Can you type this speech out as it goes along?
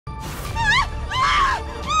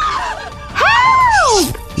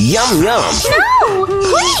Yum, yum. No!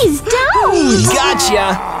 Please don't!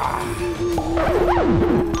 Gotcha!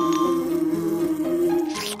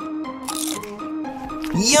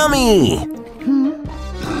 Yummy!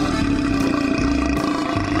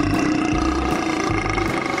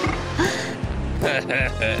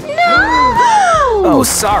 No! Oh,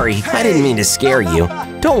 sorry. I didn't mean to scare you.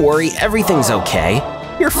 Don't worry, everything's okay.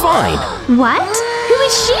 You're fine. What? Who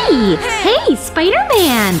is she? Hey,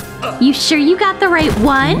 Spider-Man! You sure you got the right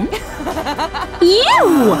one?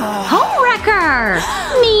 You! Homewrecker!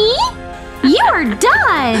 Me? You are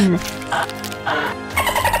done!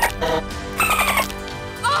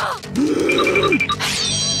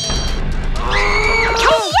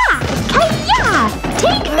 Kaya! Kaya!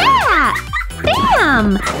 Take that!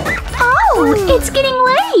 Bam! Oh, it's getting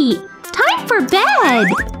late! Time for bed!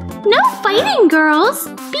 No fighting, girls!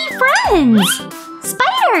 Be friends!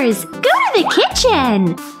 Spiders, go to the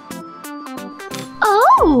kitchen!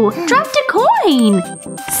 Oh, dropped a coin!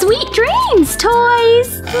 Sweet dreams,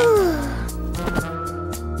 toys!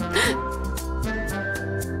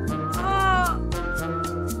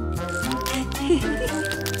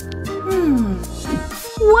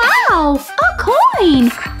 Wow, a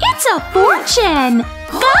coin! It's a fortune!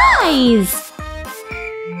 Guys!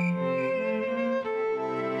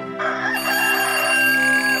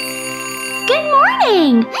 Good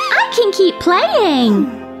morning! I can keep playing!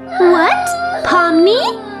 What? Pomni?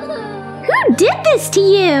 Who did this to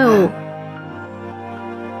you?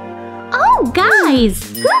 Oh, guys!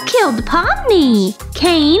 Who killed Pomni?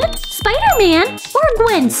 Kane, Spider-Man, or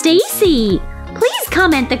Gwen Stacy? Please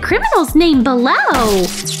comment the criminal's name below!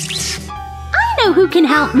 I know who can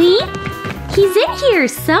help me! He's in here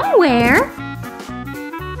somewhere!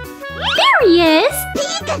 There he is!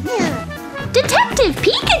 Pikachu! Detective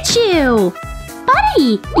Pikachu!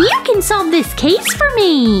 Buddy, you can solve this case for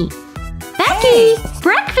me! Becky,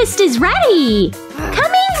 breakfast is ready!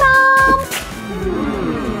 Coming, Mom!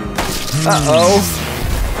 Uh-oh.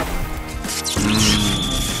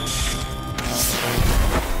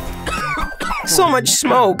 So much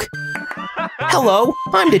smoke. Hello,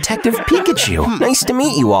 I'm Detective Pikachu. Nice to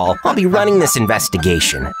meet you all. I'll be running this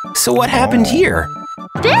investigation. So what happened here?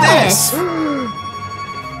 This!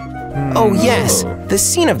 Oh yes, the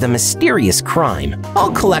scene of the mysterious crime.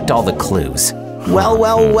 I'll collect all the clues. Well,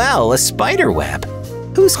 well, well, a spider web.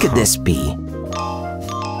 Whose could this be?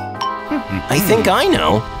 I think I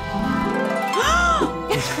know.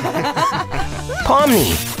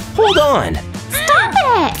 Pomni, hold on. Stop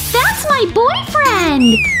it! That's my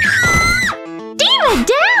boyfriend! Diva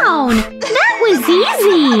down! That was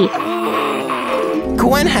easy!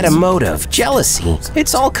 Gwen had a motive, jealousy.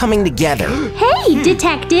 It's all coming together. Hey,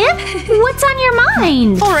 detective! What's on your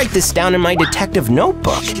mind? I'll write this down in my detective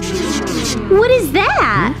notebook. What is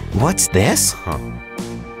that? What's this?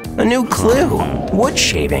 A new clue. Wood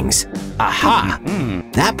shavings. Aha!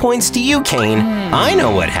 That points to you, Kane. I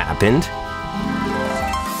know what happened.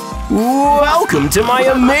 Welcome to my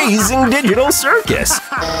amazing digital circus.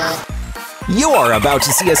 You are about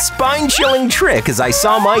to see a spine-chilling trick as I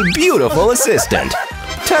saw my beautiful assistant.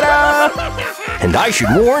 Ta-da! And I should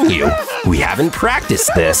warn you, we haven't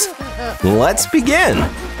practiced this. Let's begin.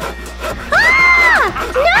 Ah!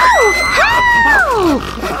 No! Help!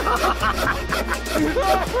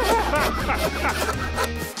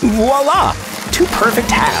 Voila! Two perfect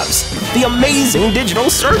halves. The amazing digital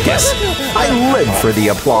circus. I live for the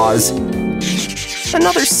applause.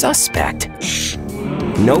 Another suspect.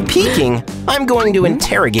 No peeking. I'm going to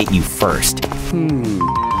interrogate you first.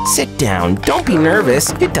 Sit down. Don't be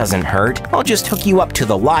nervous. It doesn't hurt. I'll just hook you up to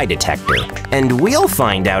the lie detector, and we'll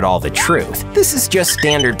find out all the truth. This is just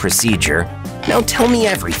standard procedure. Now tell me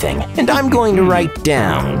everything, and I'm going to write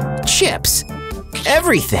down chips.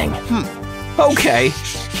 Everything. Okay,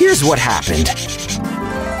 here's what happened.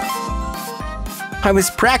 I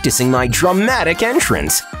was practicing my dramatic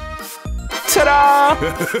entrance. Ta-da!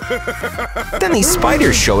 Then these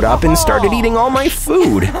spiders showed up and started eating all my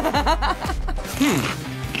food.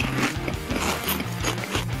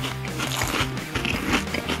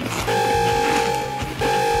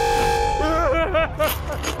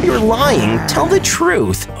 You're lying. Tell the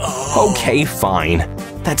truth. Okay, fine.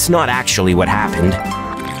 That's not actually what happened.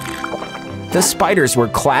 The spiders were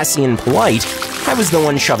classy and polite. I was the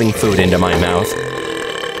one shoving food into my mouth.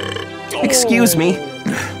 Excuse me.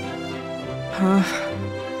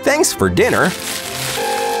 Thanks for dinner.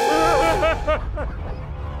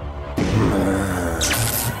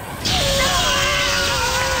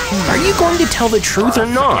 Are you going to tell the truth or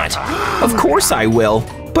not? Of course I will,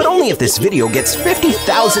 but only if this video gets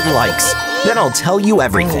 50,000 likes. Then I'll tell you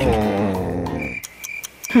everything.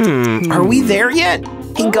 Are we there yet?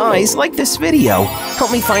 Hey guys, like this video.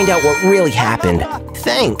 Help me find out what really happened.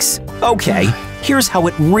 Thanks. Okay, here's how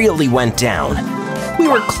it really went down. We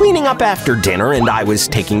were cleaning up after dinner and I was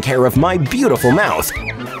taking care of my beautiful mouth.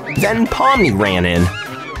 Then Pomni ran in.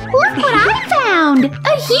 Look what I found!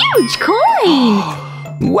 A huge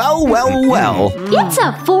coin! Well, well, well. It's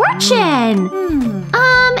a fortune!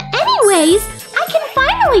 Anyways, I can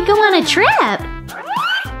finally go on a trip!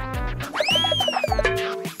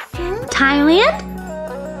 Thailand?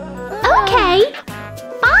 Okay!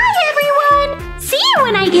 Bye, everyone! See you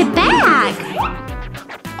when I get back!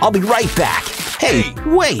 I'll be right back. Hey,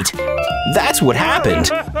 wait! That's what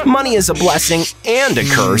happened. Money is a blessing and a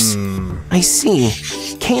curse. I see.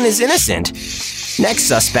 Caine is innocent. Next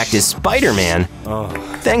suspect is Spider-Man.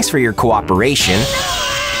 Thanks for your cooperation.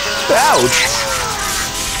 Ouch!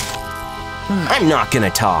 I'm not gonna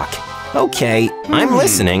talk. Okay, I'm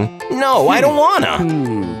listening. No, I don't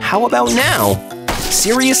wanna. How about now?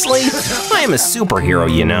 Seriously? I am a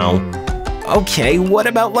superhero, you know. Okay, what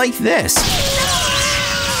about like this?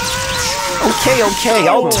 Okay,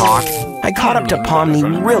 I'll talk. I caught up to Pomni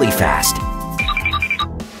really fast.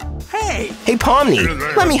 Hey, Pomni,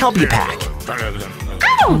 let me help you pack.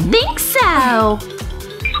 I don't think so!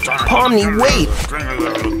 Pomni, wait!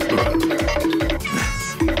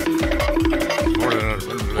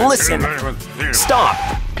 Listen, stop.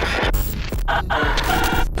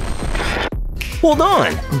 Hold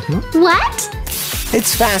on. What?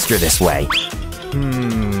 It's faster this way.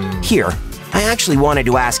 Here, I actually wanted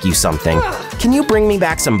to ask you something. Can you bring me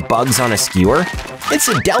back some bugs on a skewer? It's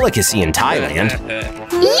a delicacy in Thailand.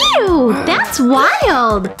 Ew, that's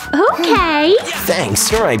wild! Okay.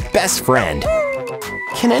 Thanks, you're my best friend.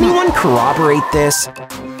 Can anyone corroborate this?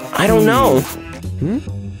 I don't know.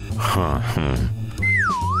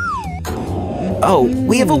 Oh,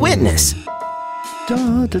 we have a witness.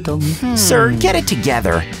 Sir, get it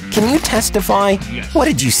together. Can you testify? What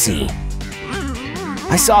did you see?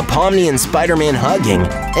 I saw Pomni and Spider-Man hugging,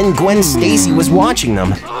 and Gwen Stacy was watching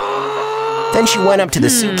them. Then she went up to the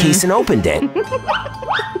suitcase and opened it.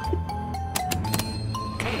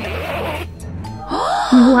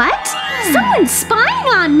 What? Someone's spying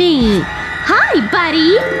on me! Hi,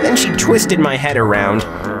 buddy! Then she twisted my head around.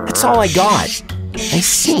 That's all I got. I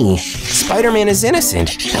see. Spider-Man is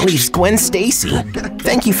innocent. That leaves Gwen Stacy.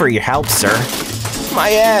 Thank you for your help, sir. My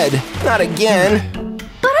head. Not again.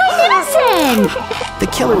 But I'm innocent! The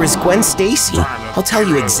killer is Gwen Stacy. I'll tell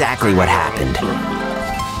you exactly what happened.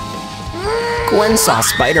 Gwen saw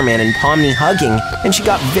Spider-Man and Pomni hugging, and she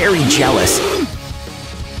got very jealous.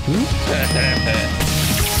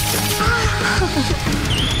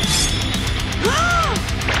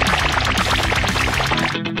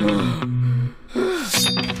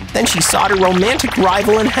 Then she sawed her romantic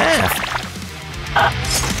rival in half.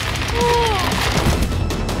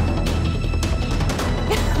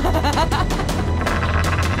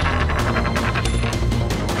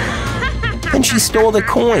 Then she stole the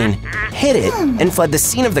coin, hid it, and fled the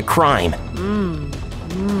scene of the crime.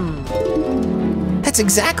 That's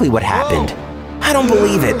exactly what happened. I don't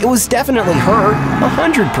believe it. It was definitely her,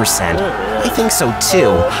 100%. I think so too.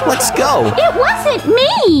 Let's go. It wasn't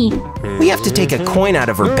me! We have to take a coin out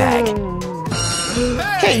of her bag.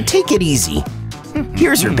 Hey, take it easy.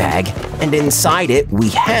 Here's her bag, and inside it we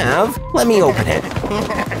have… Let me open it.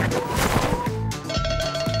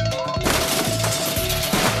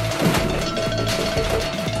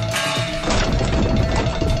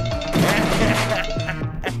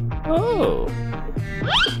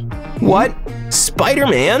 What?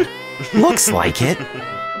 Spider-Man? Looks like it.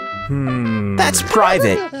 That's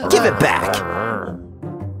private. Give it back.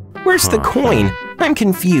 Where's the coin? I'm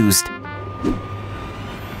confused.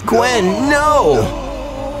 Gwen, no!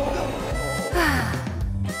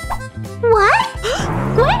 What?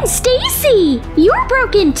 Gwen Stacy! You're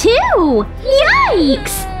broken too!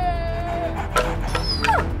 Yikes!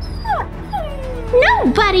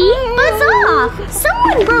 No, buddy! Buzz off!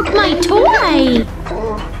 Someone broke my toy!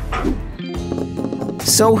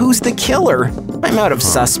 So who's the killer? I'm out of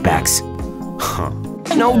suspects.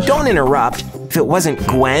 No, don't interrupt. If it wasn't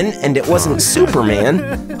Gwen and it wasn't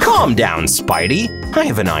Superman… Calm down, Spidey. I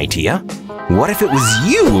have an idea. What if it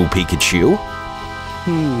was you, Pikachu?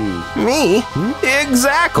 Me?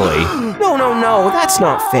 Exactly. No, that's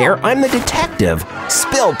not fair. I'm the detective.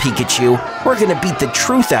 Spill, Pikachu. We're gonna beat the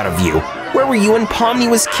truth out of you. Where were you when Pomni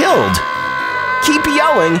was killed? Keep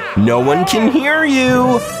yelling. No one can hear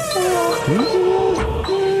you.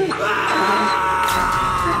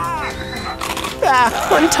 Ah,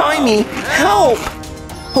 untie me. Help.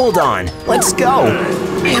 Hold on. Let's go.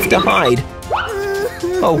 I have to hide.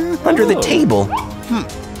 Oh, under the table.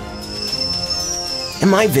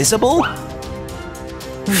 Am I visible?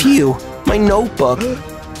 Phew, my notebook.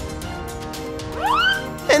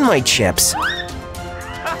 And my chips.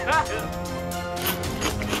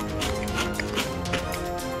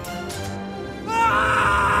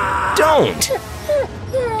 Don't!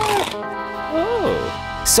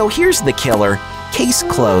 So here's the killer. Case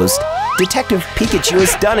closed. Detective Pikachu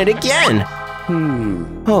has done it again.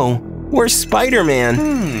 Oh, where's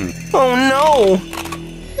Spider-Man? Oh no!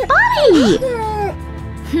 Buddy!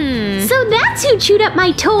 So that's who chewed up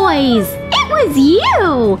my toys! It was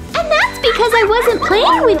you! And that's because I wasn't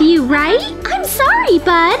playing with you, right? I'm sorry,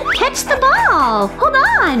 bud. Catch the ball. Hold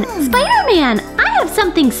on. Spider-Man, I have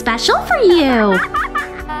something special for you.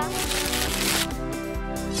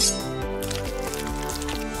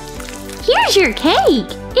 Here's your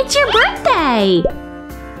cake! It's your birthday!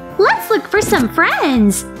 Let's look for some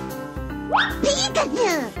friends!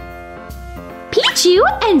 Pichu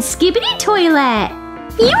and Skibbity Toilet!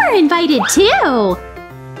 You're invited too!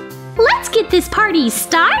 Let's get this party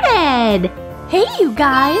started! Hey you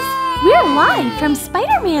guys! We're live from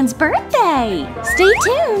Spider-Man's birthday! Stay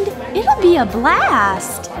tuned! It'll be a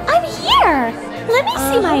blast! I'm here! Let me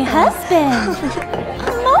see my husband!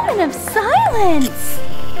 A moment of silence!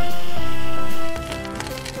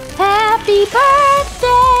 Happy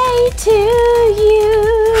birthday to you!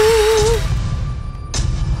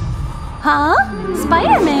 Huh?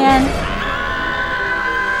 Spider-Man?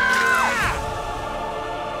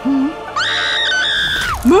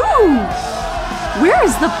 Move! Where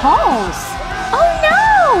is the pulse? Oh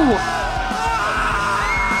no!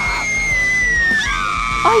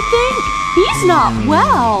 I think he's not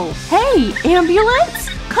well. Hey, ambulance,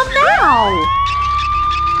 come now!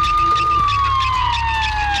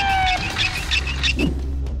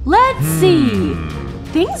 Let's see.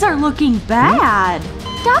 Things are looking bad.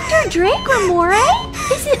 Dr. Draco Moore?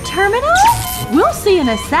 Is it terminal? We'll see in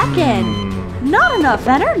a second. Not enough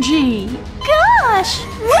energy. Gosh,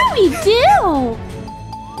 what do we do?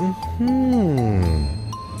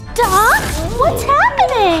 Doc, what's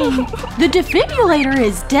happening? The defibrillator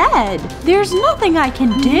is dead. There's nothing I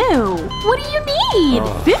can do. What do you need?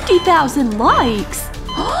 50,000 likes.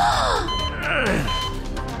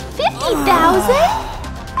 50,000?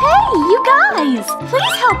 Hey, you guys!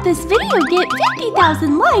 Please help this video get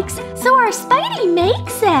 50,000 likes so our Spidey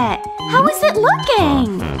makes it! How is it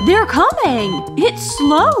looking? They're coming! It's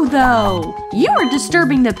slow, though! You are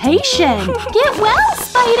disturbing the patient! Get well,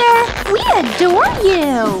 Spider! We adore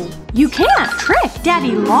you! You can't trick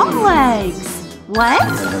Daddy Longlegs! What?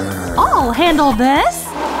 I'll handle this!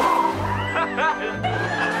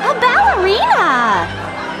 A ballerina!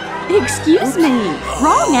 Excuse me,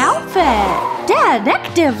 wrong outfit!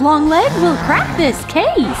 Detective Longleg will crack this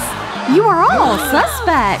case. You are all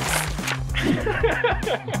suspects.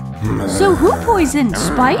 So who poisoned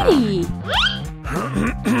Spidey?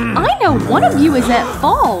 I know one of you is at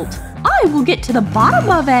fault. I will get to the bottom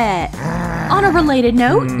of it. On a related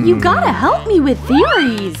note, you gotta help me with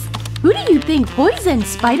theories. Who do you think poisoned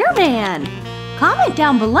Spider-Man? Comment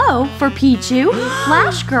down below for Pichu,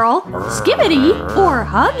 Flash Girl, Skibbity, or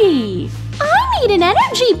Huggy. I need an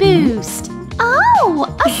energy boost. Oh,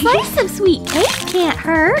 a slice of sweet cake can't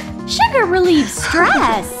hurt. Sugar relieves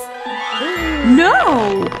stress.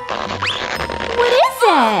 No! What is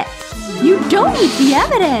it? You don't need the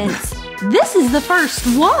evidence. This is the first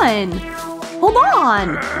one. Hold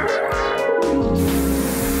on.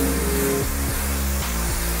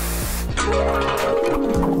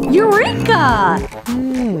 Eureka!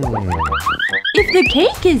 If the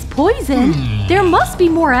cake is poisoned, there must be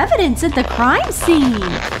more evidence at the crime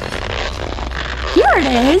scene. Here it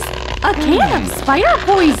is! A can of spider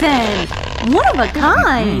poison! One of a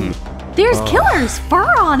kind! There's killer's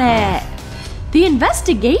fur on it! The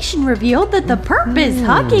investigation revealed that the perp is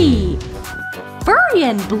Huggy! Furry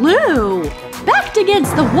and blue! Backed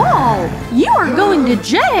against the wall! You are going to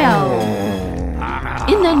jail!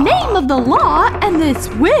 In the name of the law and this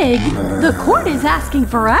wig, the court is asking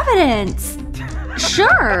for evidence!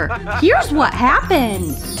 Sure, here's what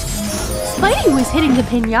happened. Spidey was hitting the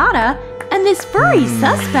piñata, and this furry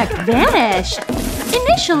suspect vanished.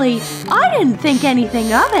 Initially, I didn't think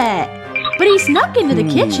anything of it. But he snuck into the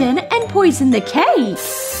kitchen and poisoned the cake.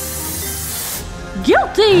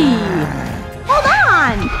 Guilty! Hold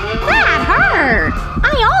on! That hurt!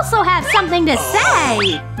 I also have something to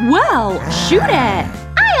say! Well, shoot it!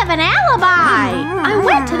 I have an alibi! I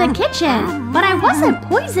went to the kitchen, but I wasn't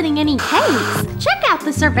poisoning any cakes. Check out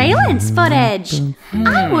the surveillance footage.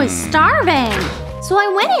 I was starving, so I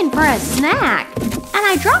went in for a snack. And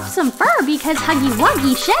I dropped some fur because Huggy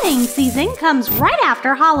Wuggy shedding season comes right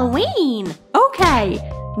after Halloween. Okay,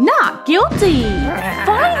 Not guilty!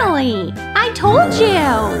 Finally! I told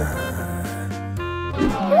you!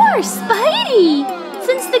 Poor Spidey!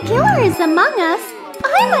 Since the killer is among us,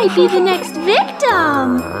 I might be the next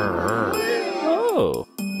victim! Oh.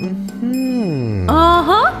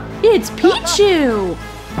 Uh-huh! It's Pichu!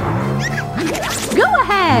 Go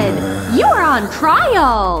ahead! You are on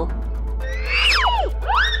trial!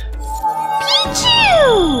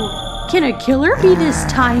 Pichu! Can a killer be this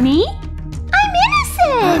tiny? I'm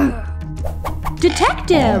innocent!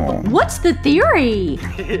 Detective, what's the theory?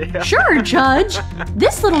 Sure, Judge.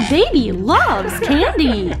 This little baby loves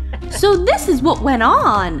candy. So this is what went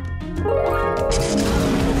on.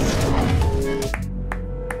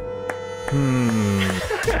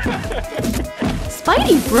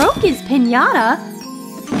 Spidey broke his piñata.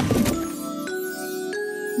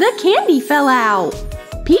 The candy fell out.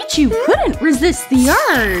 Pichu couldn't resist the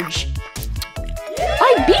urge.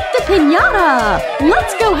 I beat the piñata!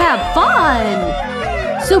 Let's go have fun!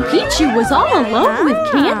 So Pichu was all alone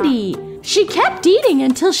with candy. She kept eating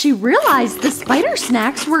until she realized the spider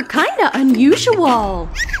snacks were kinda unusual.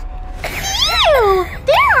 Ew!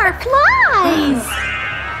 There are flies!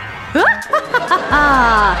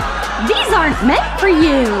 These aren't meant for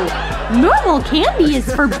you! Normal candy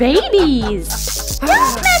is for babies!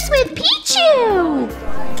 Don't mess with Pichu!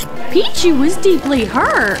 Pichu was deeply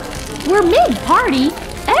hurt. We're mid-party.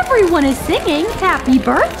 Everyone is singing happy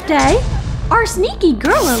birthday. Our sneaky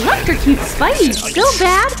girl electrocutes Spidey so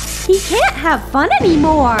bad he can't have fun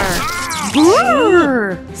anymore.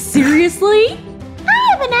 Brrr! Seriously? I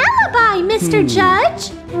have an alibi, Mr.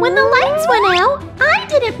 Judge. When the lights went out, I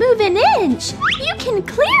didn't move an inch. You can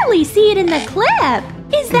clearly see it in the clip.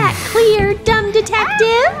 Is that clear, dumb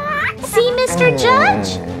detective? See, Mr.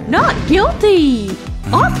 Judge? Not guilty.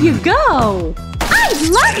 Off you go. I'd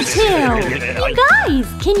love to! You guys,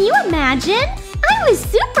 can you imagine? I was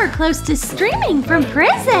super close to streaming from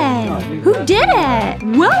prison! Who did it?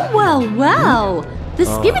 Well! The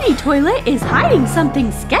Skibidi toilet is hiding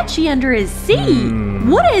something sketchy under his seat!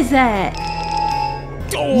 What is it?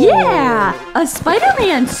 Yeah! A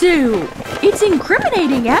Spider-Man suit! It's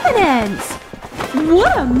incriminating evidence!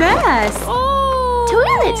 What a mess!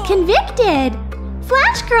 Toilet's convicted!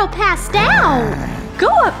 Flash Girl passed out! Go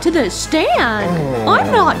up to the stand!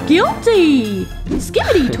 I'm not guilty!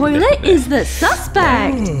 Skibidi Toilet is the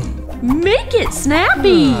suspect! Make it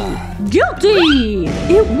snappy! Guilty!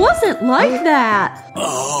 It wasn't like that!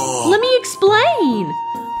 Let me explain!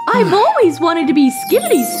 I've always wanted to be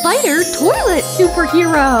Skibidi Spider Toilet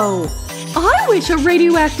Superhero! I wish a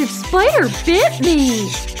radioactive spider bit me!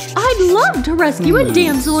 I'd love to rescue a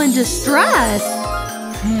damsel in distress!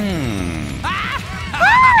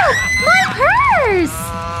 My purse!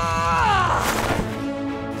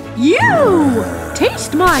 You!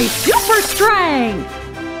 Taste my super strength!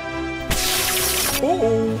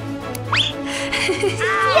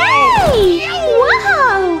 Yay!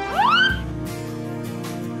 Whoa!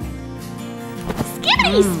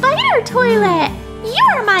 Skibidi Spider Toilet!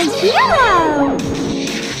 You're my hero!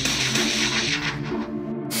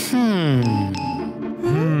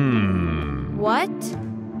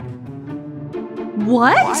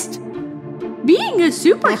 What? Being a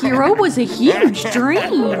superhero was a huge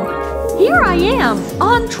dream. Here I am,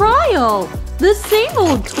 on trial. The same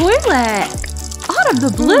old toilet. Out of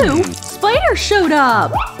the blue, Spider showed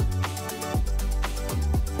up.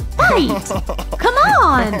 Fight! Come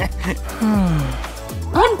on!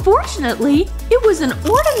 Unfortunately, it was an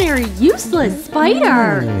ordinary, useless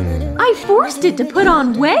spider. I forced it to put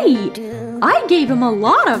on weight. I gave him a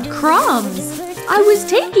lot of crumbs. I was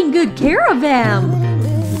taking good care of him.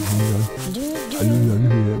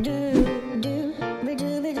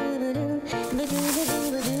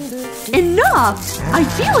 Enough! I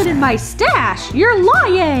feel it in my stash! You're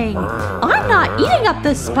lying! I'm not eating up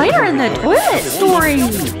the spider in the toilet story!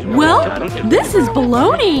 Well, this is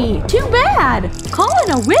baloney! Too bad! Call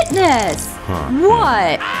in a witness!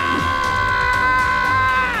 What?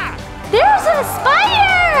 There's a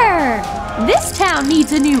spider! This town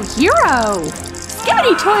needs a new hero!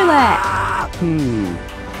 Skibidi Toilet!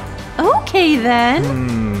 Okay then.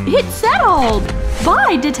 It's settled!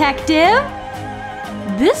 Bye, detective!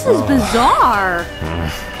 This is bizarre.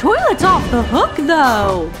 Toilet's off the hook,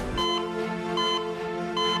 though.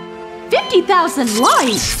 50,000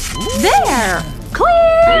 lights! There!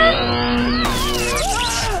 Clear!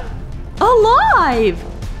 Alive!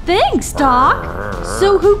 Thanks, Doc!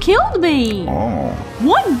 So who killed me?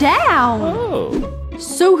 One down!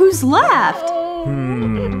 So who's left?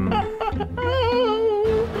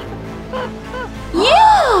 You!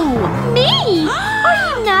 Me! Are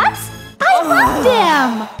you nuts? I loved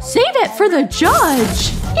him! Save it for the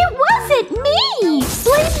judge! It wasn't me!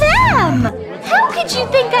 Blame them! How could you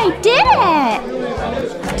think I did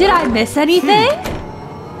it? Did I miss anything?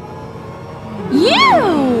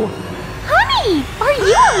 You! Honey, are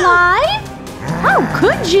you alive? How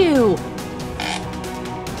could you?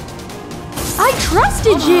 I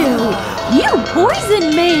trusted you! You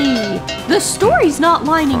poisoned me! The story's not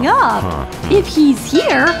lining up. If he's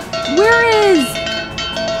here, where is...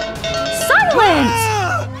 Silence!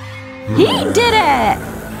 He did it!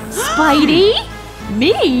 Spidey?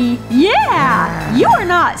 Me? Yeah! You're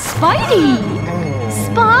not Spidey!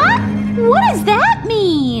 Spot? What does that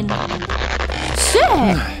mean?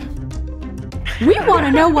 Sick! We want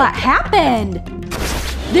to know what happened.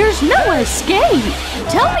 There's no escape.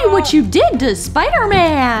 Tell me what you did to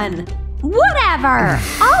Spider-Man. Whatever!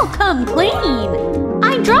 I'll come clean!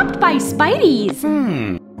 I dropped by Spidey's.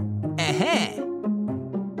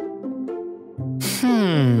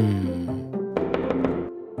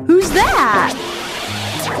 Who's that?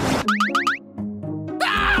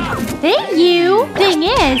 Hey, you! Thing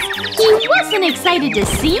is, he wasn't excited to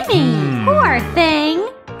see me. Poor thing.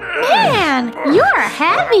 Man, you're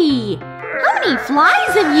heavy. How many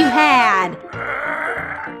flies have you had?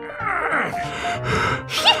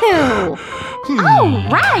 Phew! Oh,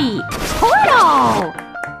 right! Portal!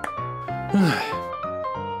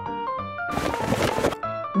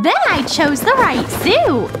 Then I chose the right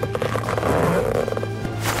suit.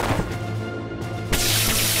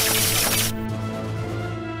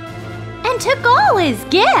 And took all his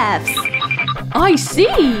gifts. I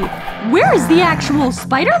see. Where's the actual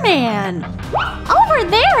Spider-Man? Over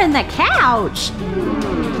there in the couch.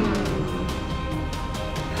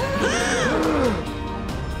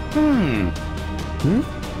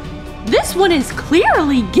 This one is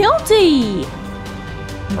clearly guilty.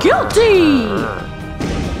 Guilty!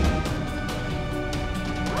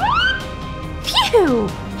 Phew!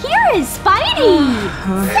 Here is Spidey!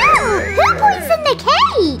 So, who poisoned the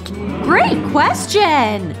cake? Great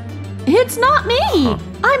question. It's not me.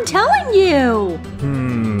 I'm telling you.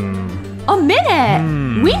 A minute.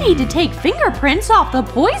 We need to take fingerprints off the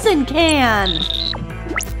poison can.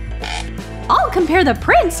 I'll compare the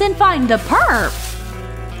prints and find the perp.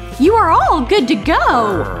 You are all good to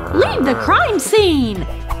go. Leave the crime scene.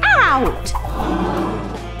 Out.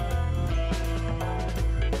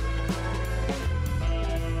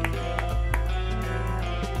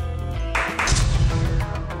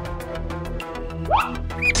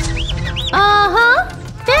 Uh-huh.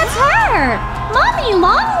 That's her. Mommy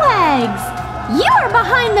Longlegs. You are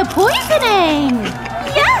behind the poisoning.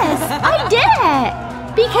 Yes, I did it.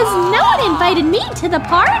 Because no one invited me to the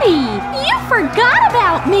party. You forgot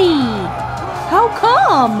about me. How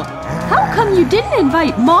come? How come you didn't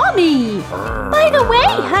invite Mommy? By the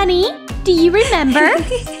way, honey, do you remember?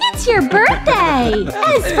 It's your birthday.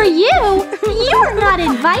 As for you, you're not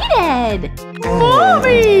invited.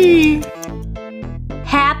 Mommy!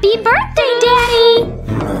 Happy birthday,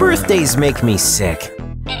 Daddy! Birthdays make me sick.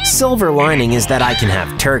 Silver lining is that I can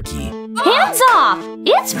have turkey. Hands off!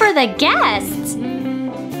 It's for the guests.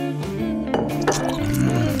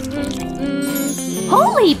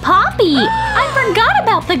 Holy Poppy! I forgot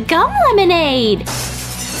about the gum lemonade!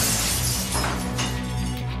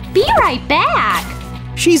 Be right back!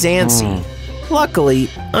 She's antsy. Luckily,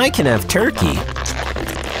 I can have turkey.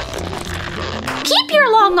 Keep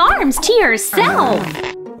your long arms to yourself!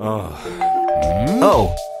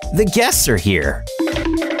 Oh, the guests are here.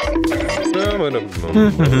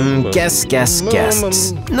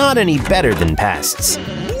 Guests. Not any better than pests.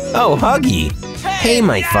 Oh, Huggy. Hey,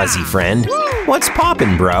 my fuzzy friend. What's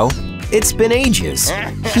poppin', bro? It's been ages.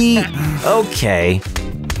 Okay.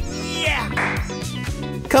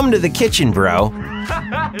 Come to the kitchen, bro.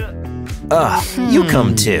 You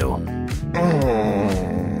come too.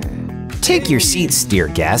 Take your seats, dear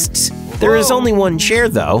guests. There is only one chair,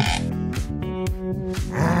 though.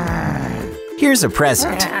 Here's a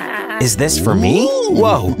present. Is this for me?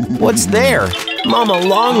 Whoa, what's there? Mama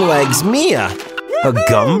Longlegs Mia. A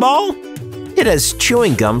gumball? It has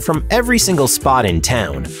chewing gum from every single spot in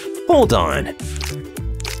town. Hold on.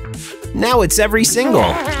 Now it's every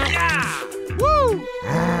single.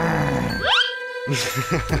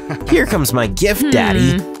 Here comes my gift,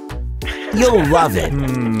 Daddy. You'll love it.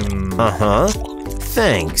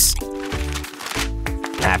 Thanks.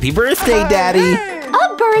 Happy birthday, Daddy.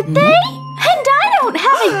 A birthday? And I don't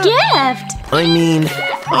have a gift! I mean,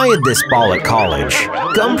 I had this ball at college.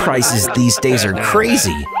 Gum prices these days are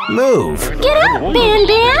crazy. Move. Get up, Ban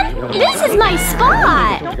Ban! This is my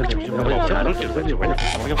spot!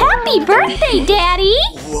 Happy birthday, Daddy!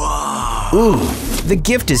 Ooh, the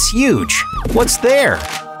gift is huge. What's there?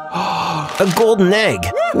 A golden egg!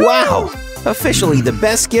 Wow! Officially the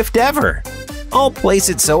best gift ever! I'll place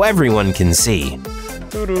it so everyone can see.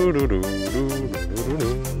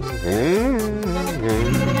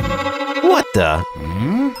 What the?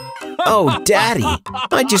 Oh, Daddy!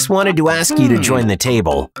 I just wanted to ask you to join the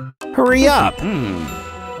table. Hurry up!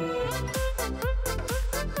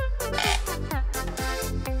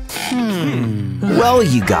 Well,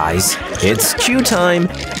 you guys, it's chew time.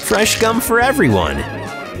 Fresh gum for everyone.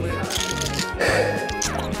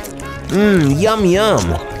 Yum yum.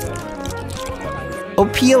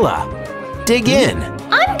 Opila, dig in.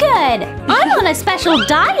 I'm good. I'm on a special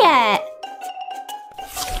diet.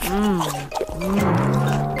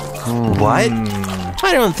 What?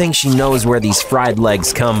 I don't think she knows where these fried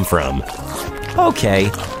legs come from.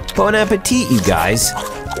 Okay, bon appetit, you guys.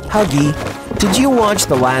 Huggy, did you watch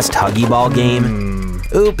the last Huggy Ball game?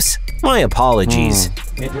 Oops, my apologies.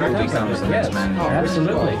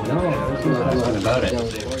 Absolutely. No about it.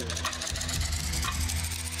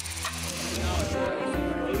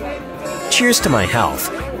 Cheers to my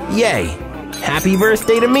health. Yay! Happy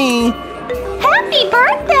birthday to me! Happy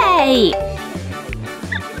birthday!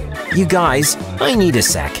 You guys, I need a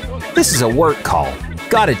sec. This is a work call.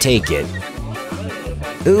 Gotta take it.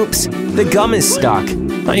 Oops, the gum is stuck.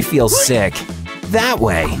 I feel sick. That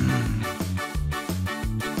way.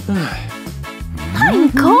 I'm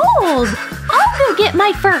cold. I'll go get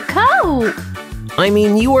my fur coat. I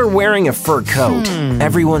mean, you are wearing a fur coat.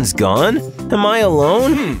 Everyone's gone? Am I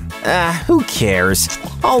alone? Who cares?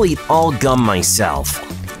 I'll eat all gum myself.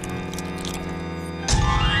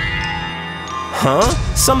 Huh?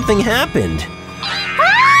 Something happened.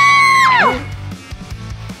 Ah!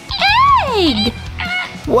 Egg!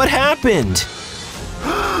 What happened?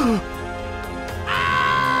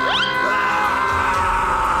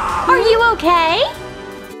 Are you okay?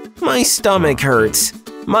 My stomach hurts.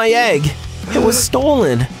 My egg. It was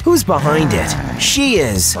stolen. Who's behind it? She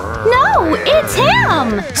is. No, it's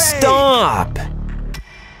him! Stop!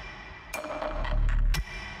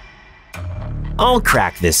 I'll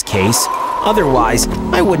crack this case. Otherwise,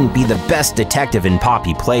 I wouldn't be the best detective in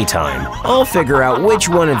Poppy Playtime. I'll figure out which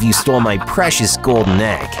one of you stole my precious golden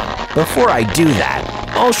egg. Before I do that,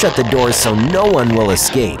 I'll shut the doors so no one will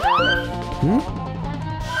escape.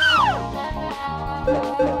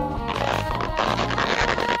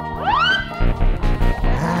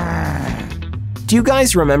 Do you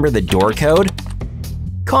guys remember the door code?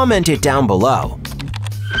 Comment it down below.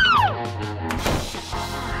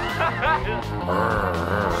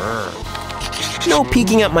 No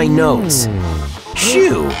peeking at my nose.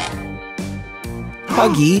 Shoo!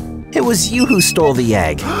 Huggy, it was you who stole the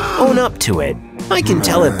egg. Own up to it. I can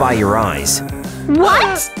tell it by your eyes.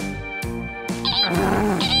 What?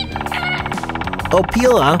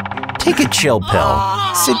 Opila, take a chill pill.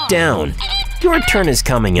 Sit down. Your turn is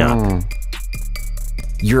coming up.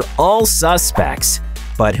 You're all suspects,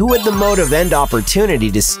 but who had the motive and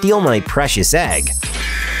opportunity to steal my precious egg?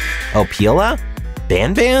 Opila?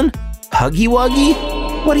 Ban? Huggy Wuggy?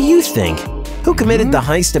 What do you think? Who committed the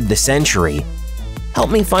heist of the century?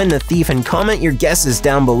 Help me find the thief and comment your guesses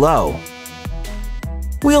down below.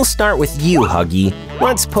 We'll start with you, Huggy.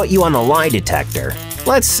 Let's put you on the lie detector.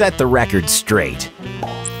 Let's set the record straight.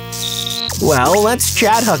 Well, let's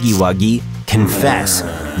chat, Huggy Wuggy. Confess,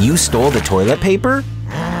 you stole the toilet paper?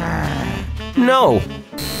 No.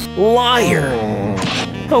 Liar.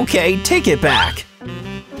 Okay, take it back.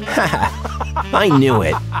 Haha, I knew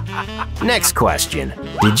it. Next question.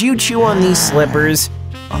 Did you chew on these slippers?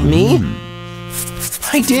 Me?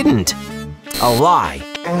 I didn't. A lie.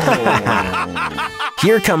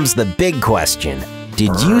 Here comes the big question.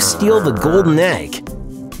 Did you steal the golden egg?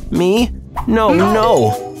 Me?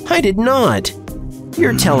 No, I did not.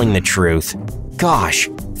 You're telling the truth. Gosh,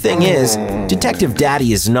 thing is, Detective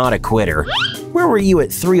Daddy is not a quitter. Where were you at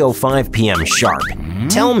 3:05 p.m. sharp?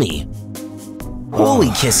 Tell me. Holy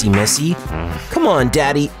kissy missy. Come on,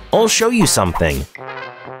 Daddy, I'll show you something.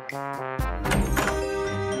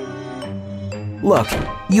 Look,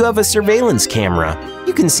 you have a surveillance camera.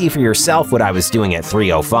 You can see for yourself what I was doing at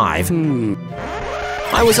 3:05.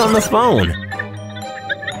 I was on the phone.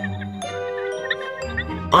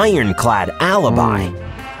 Ironclad alibi.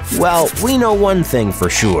 Well, we know one thing for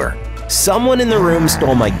sure. Someone in the room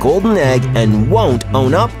stole my golden egg and won't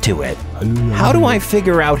own up to it. How do I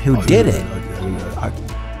figure out who did it?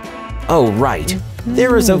 Oh, right.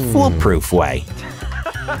 There is a foolproof way.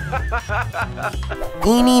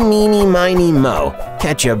 Eeny, meeny, miny, mo.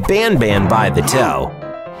 Catch a ban by the toe.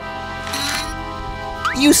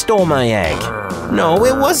 You stole my egg. No,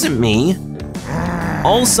 it wasn't me.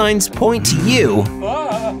 All signs point to you.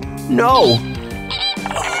 No.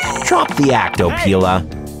 Drop the act,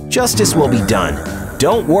 Opila. Justice will be done.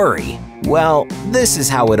 Don't worry. Well, this is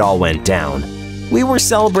how it all went down. We were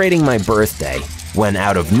celebrating my birthday when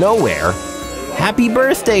out of nowhere, "Happy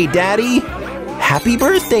birthday, Daddy! Happy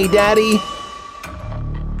birthday, Daddy!"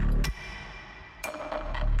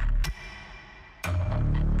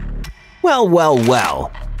 Well, well,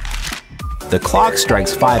 well. The clock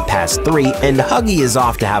strikes 3:05 and Huggy is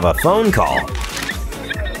off to have a phone call.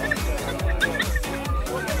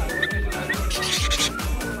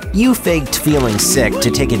 You faked feeling sick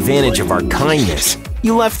to take advantage of our kindness.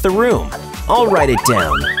 You left the room. I'll write it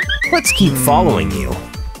down. Let's keep following you.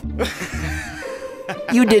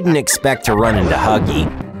 You didn't expect to run into Huggy.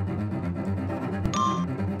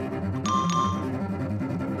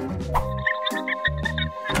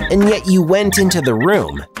 And yet you went into the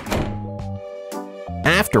room.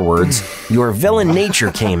 Afterwards, your villain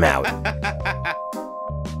nature came out.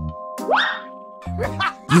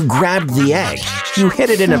 You grabbed the egg. You hid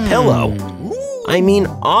it in a pillow. I mean,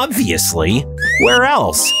 obviously. Where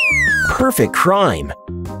else? Perfect crime.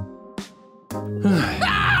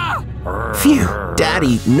 Phew,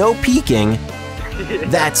 Daddy, no peeking.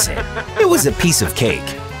 That's it. It was a piece of cake.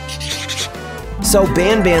 So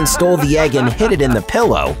Ban stole the egg and hid it in the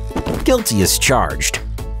pillow. Guilty as charged.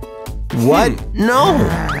 What? No!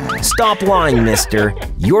 Stop lying, mister.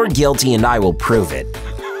 You're guilty and I will prove it.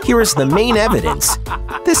 Here is the main evidence.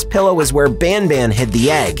 This pillow is where Ban hid the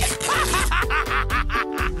egg.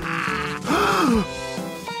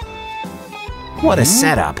 What a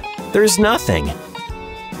setup. There's nothing.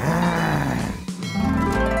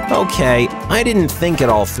 Okay, I didn't think it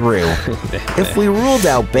all through. If we ruled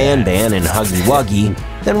out Ban and Huggy Wuggy,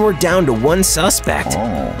 then we're down to one suspect.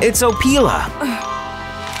 It's Opila.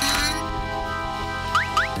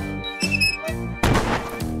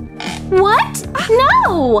 What?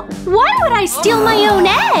 No! Why would I steal my own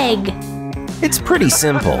egg? It's pretty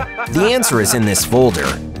simple. The answer is in this folder.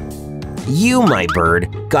 You, my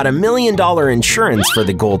bird, got $1 million insurance for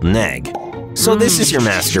the golden egg. So this is your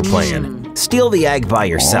master plan. Steal the egg by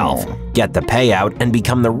yourself, get the payout, and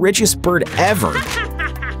become the richest bird ever.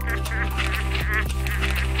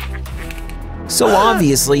 So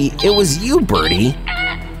obviously, it was you, Birdie.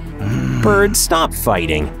 Bird, stop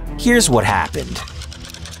fighting. Here's what happened.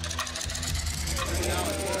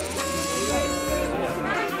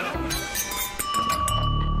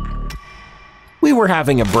 We were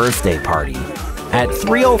having a birthday party. At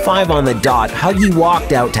 3:05 on the dot, Huggy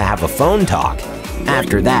walked out to have a phone talk.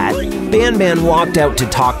 After that, Ban walked out to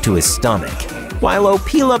talk to his stomach, while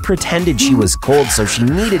Opila pretended she was cold so she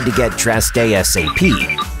needed to get dressed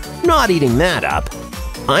ASAP. Not eating that up.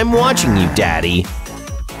 I'm watching you, Daddy.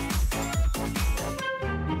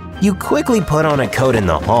 You quickly put on a coat in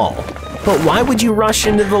the hall, but why would you rush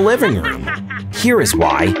into the living room? Here is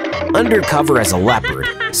why. Undercover as a leopard,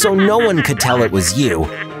 so no one could tell it was you,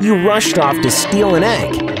 you rushed off to steal an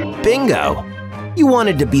egg. Bingo! You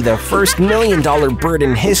wanted to be the first $1 million bird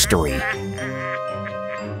in history.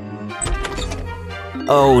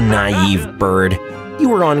 Oh, naive bird. You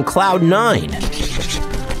were on cloud 9.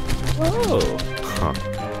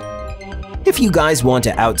 If you guys want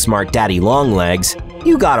to outsmart Daddy Longlegs,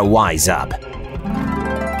 you gotta wise up.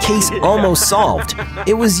 Case almost solved.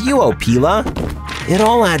 It was you, Opila. It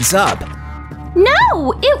all adds up.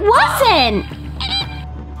 No, it wasn't!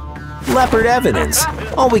 Leopard evidence.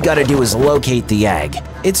 All we gotta do is locate the egg.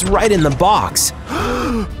 It's right in the box.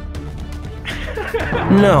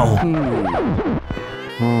 No.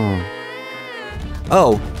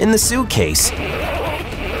 Oh, in the suitcase.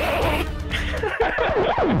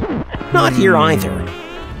 Not here either.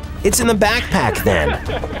 It's in the backpack then.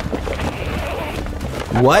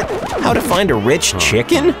 What? How to find a rich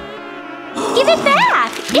chicken? Give it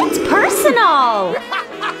back! It's personal!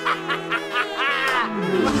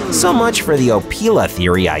 So much for the Opila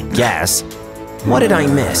theory, I guess. What did I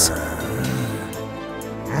miss?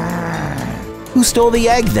 Who stole the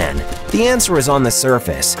egg then? The answer is on the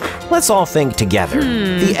surface. Let's all think together.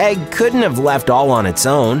 The egg couldn't have left all on its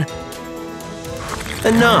own.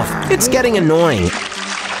 Enough, it's getting annoying.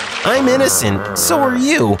 I'm innocent, so are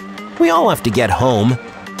you. We all have to get home.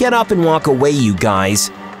 Get up and walk away, you guys.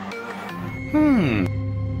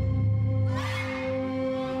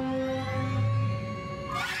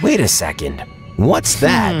 Wait a second. What's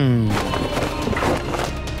that?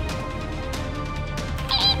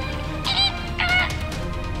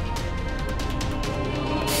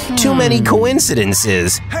 Too many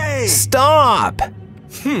coincidences. Hey! Stop!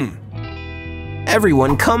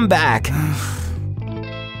 Everyone come back.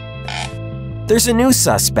 There's a new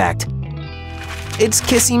suspect. It's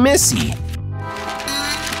Kissy Missy.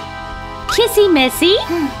 Kissy Missy?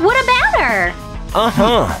 What about her?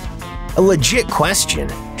 Uh-huh. A legit question.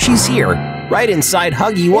 She's here, right inside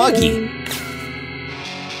Huggy Wuggy.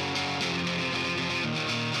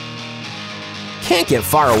 Can't get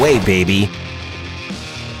far away, baby.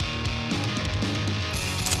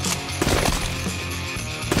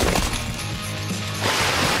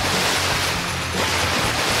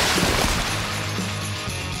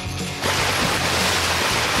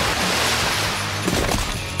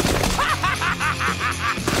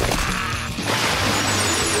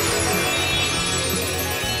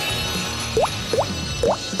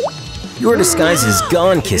 Your disguise is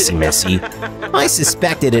gone, Kissy Missy. I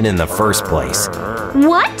suspected it in the first place.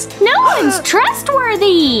 What? No one's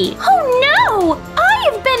trustworthy! Oh no!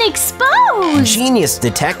 I have been exposed! Genius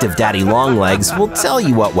Detective Daddy Longlegs will tell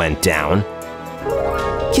you what went down.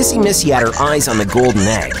 Kissy Missy had her eyes on the golden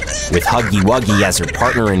egg. With Huggy Wuggy as her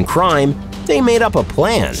partner in crime, they made up a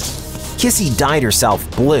plan. Kissy dyed herself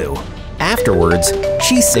blue. Afterwards,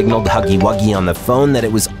 she signaled Huggy Wuggy on the phone that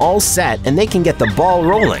it was all set and they can get the ball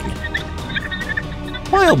rolling.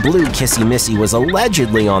 While Blue Kissy Missy was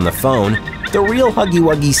allegedly on the phone, the real Huggy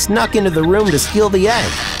Wuggy snuck into the room to steal the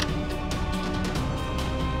egg.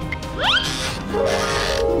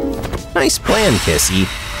 Nice plan, Kissy,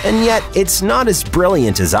 and yet it's not as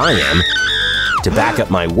brilliant as I am. To back up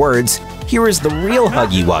my words, here is the real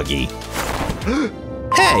Huggy Wuggy.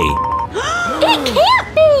 Hey! It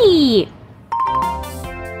can't be!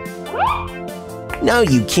 No,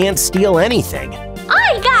 you can't steal anything.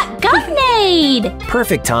 I got Gunade!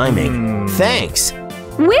 Perfect timing. Thanks.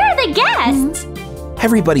 Where are the guests?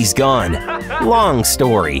 Everybody's gone. Long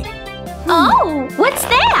story. Oh, what's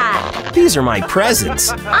that? These are my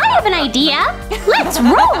presents. I have an idea. Let's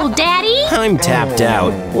roll, Daddy! I'm tapped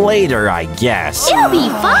out. Later, I guess. It'll be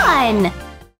fun!